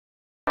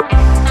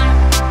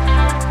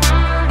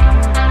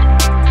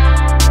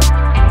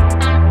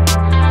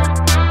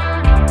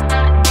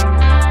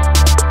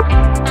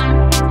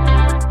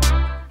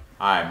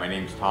my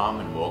name's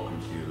Tom and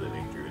welcome to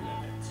Living Through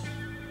Limits.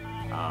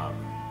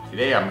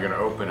 Today I'm going to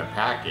open a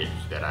package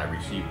that I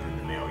received in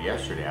the mail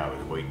yesterday. I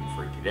was waiting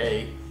for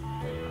today.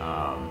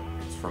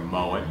 It's from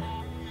Moen.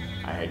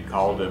 I had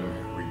called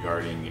them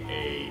regarding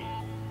a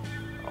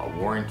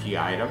warranty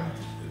item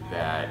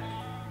that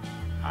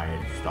I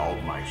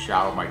installed my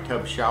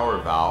tub shower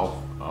valve,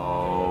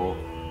 I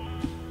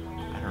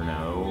don't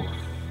know,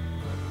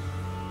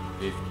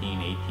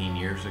 15, 18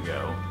 years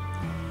ago.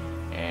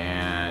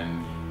 And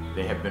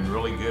they have been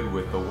really good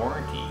with the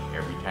warranty.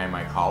 Every time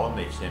I call them,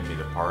 they send me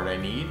the part I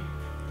need.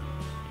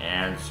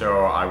 And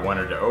so I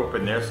wanted to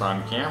open this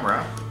on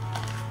camera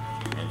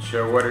and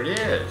show what it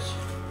is.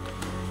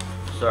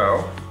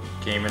 So,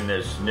 it came in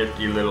this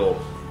nifty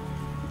little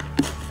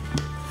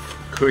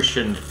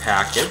cushioned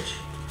package.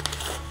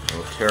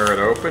 We'll tear it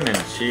open and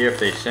see if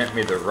they sent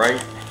me the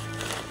right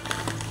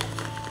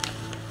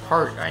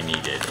part I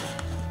needed.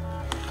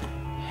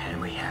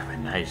 And we have a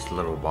nice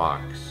little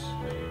box.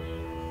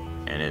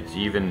 And it's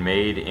even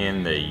made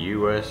in the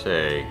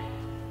USA.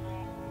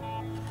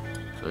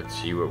 Let's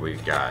see what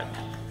we've got.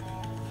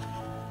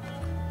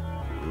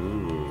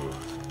 Ooh.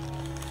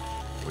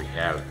 We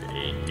have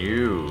a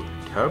new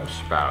tub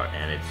spout,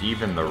 and it's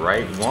even the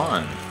right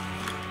one.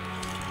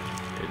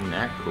 Isn't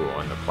that cool?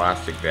 In the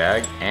plastic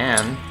bag,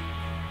 and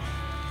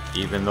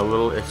even the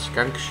little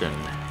escutcheon.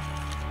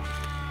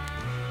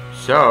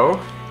 So,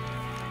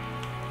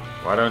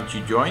 why don't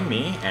you join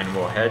me and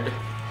we'll head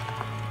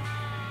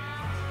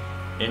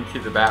into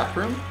the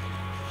bathroom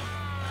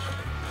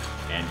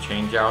and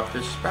change out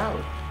this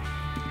spout.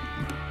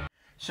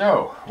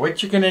 So,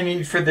 what you're going to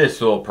need for this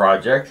little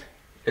project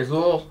is a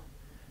little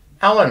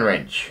Allen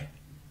wrench.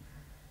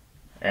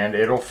 And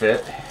it'll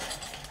fit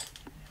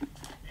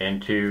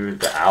into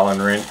the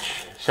Allen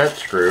wrench set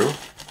screw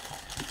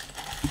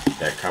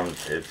that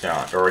comes, it's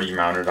already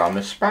mounted on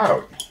the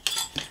spout.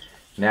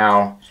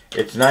 Now,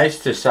 it's nice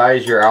to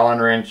size your Allen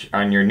wrench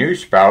on your new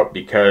spout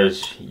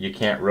because you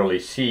can't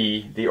really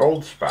see the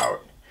old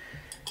spout.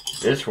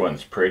 This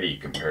one's pretty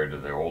compared to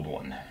the old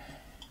one.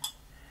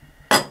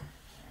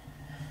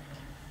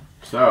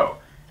 So,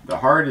 the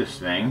hardest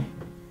thing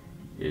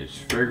is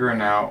figuring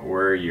out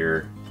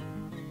where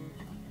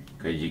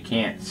because you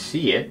can't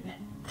see it.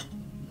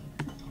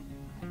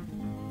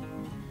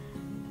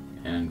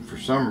 And for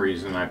some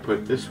reason I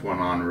put this one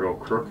on real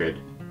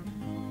crooked.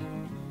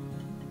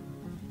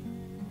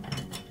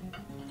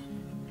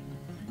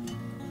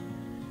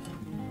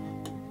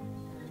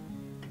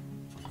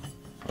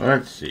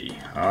 Let's see.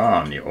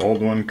 And the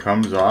old one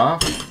comes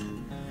off.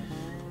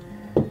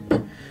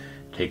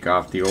 Take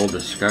off the old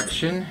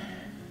escutcheon.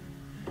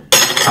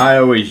 I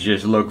always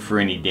just look for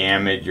any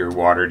damage or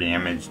water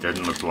damage.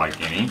 Doesn't look like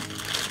any.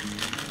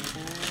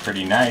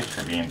 Pretty nice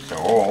for being so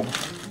old.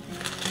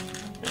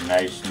 A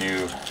nice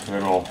new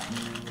little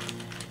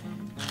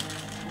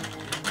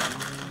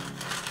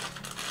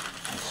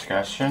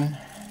escutcheon.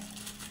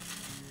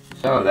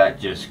 So that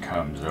just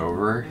comes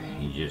over.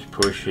 You just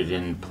push it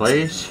in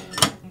place.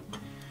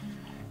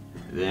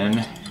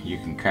 Then you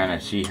can kind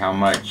of see how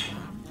much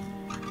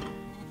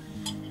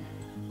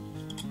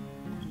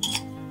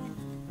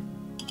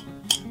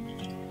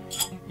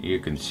you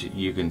can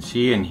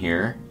see in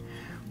here.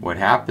 What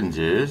happens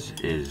is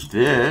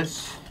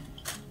this,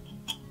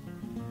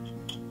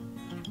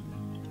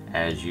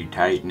 as you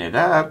tighten it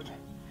up,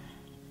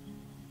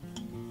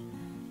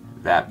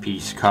 that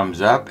piece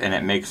comes up and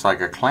it makes like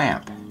a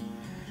clamp.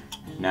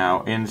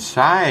 Now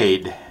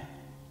inside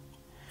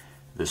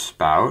the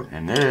spout,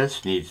 and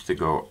this needs to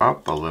go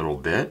up a little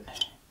bit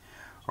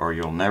or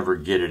you'll never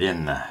get it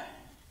in the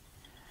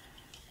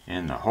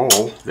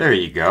hole. There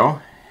you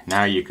go.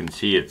 Now you can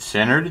see it's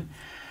centered,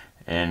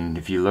 and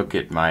if you look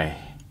at my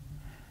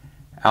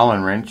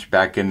Allen wrench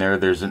back in there,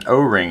 there's an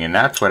O-ring, and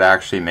that's what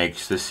actually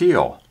makes the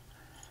seal.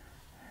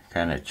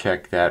 Kind of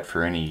check that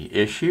for any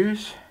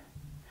issues.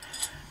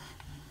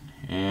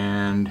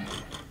 And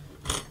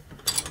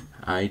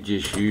I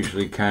just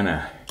usually kind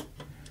of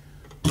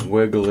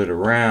wiggle it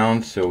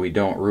around so we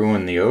don't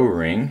ruin the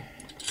O-ring.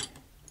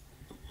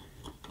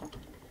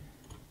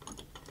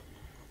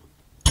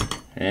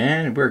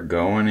 And we're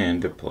going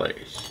into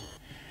place.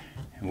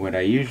 And what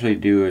I usually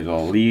do is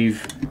I'll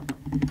leave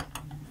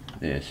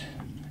this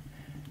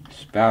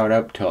spout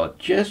up till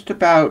it's just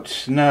about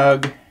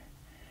snug.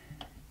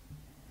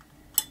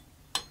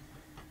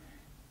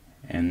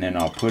 And then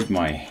I'll put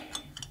my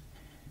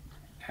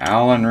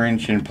Allen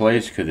wrench in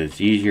place because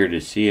it's easier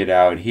to see it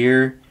out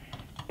here.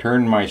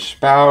 Turn my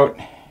spout,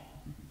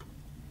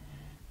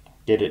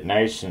 get it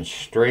nice and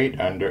straight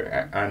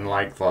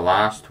unlike the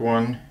last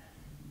one.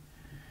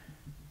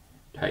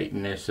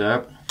 Tighten this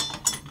up.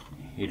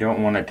 You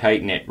don't want to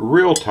tighten it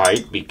real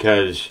tight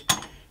because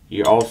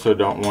you also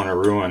don't want to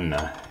ruin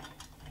the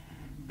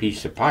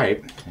piece of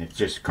pipe. It's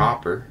just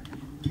copper.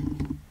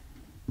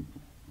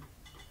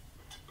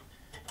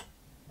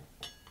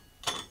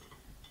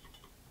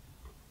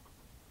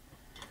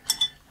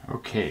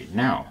 Okay,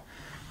 now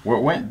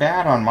what went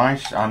bad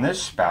on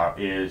this spout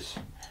is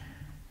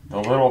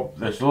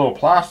this little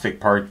plastic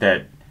part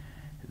that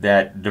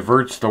that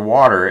diverts the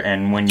water,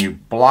 and when you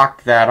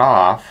block that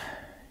off,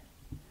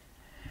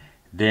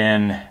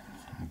 then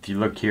if you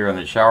look here on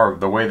the shower,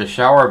 the way the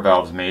shower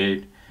valve's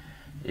made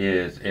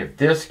is if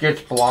this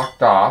gets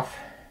blocked off,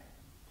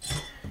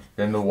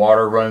 then the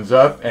water runs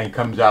up and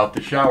comes out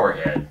the shower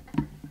head.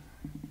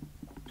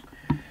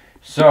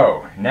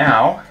 So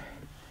now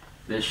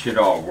this should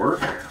all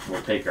work.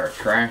 We'll take our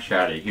trash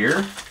out of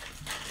here.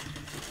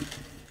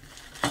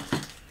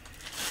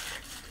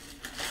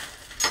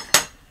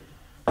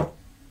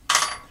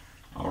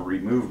 I'll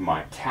remove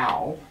my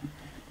towel.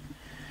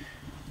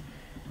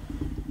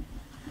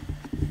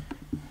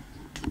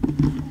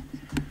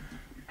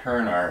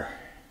 Turn our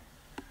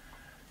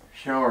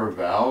shower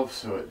valve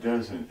so it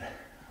doesn't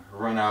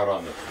run out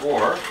on the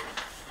floor.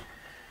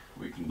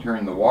 We can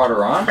turn the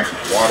water on.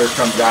 Water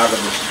comes out of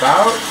the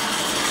spout,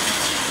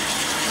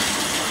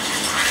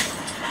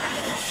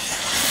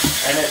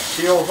 and it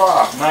seals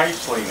off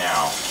nicely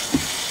now.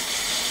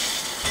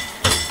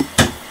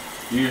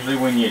 Usually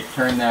when you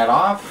turn that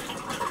off,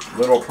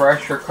 little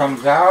pressure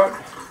comes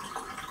out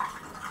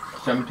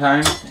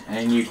sometimes,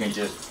 and you can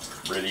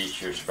just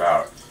release your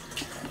spout.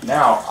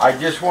 Now, I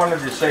just wanted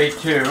to say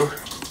too,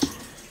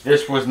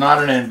 this was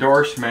not an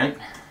endorsement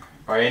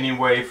by any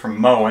way from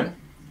Moen,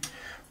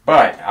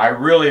 but I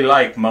really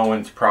like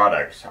Moen's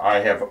products. I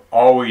have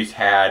always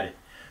had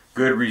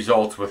good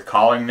results with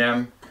calling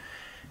them,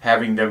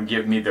 having them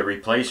give me the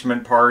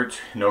replacement parts,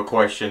 no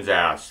questions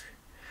asked.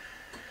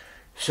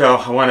 So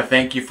I want to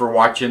thank you for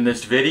watching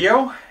this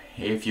video.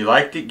 If you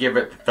liked it, give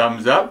it the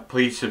thumbs up.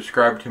 Please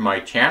subscribe to my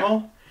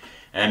channel.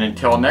 And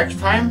until next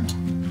time,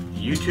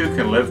 you too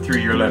can live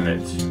through your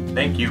limits.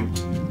 Thank you.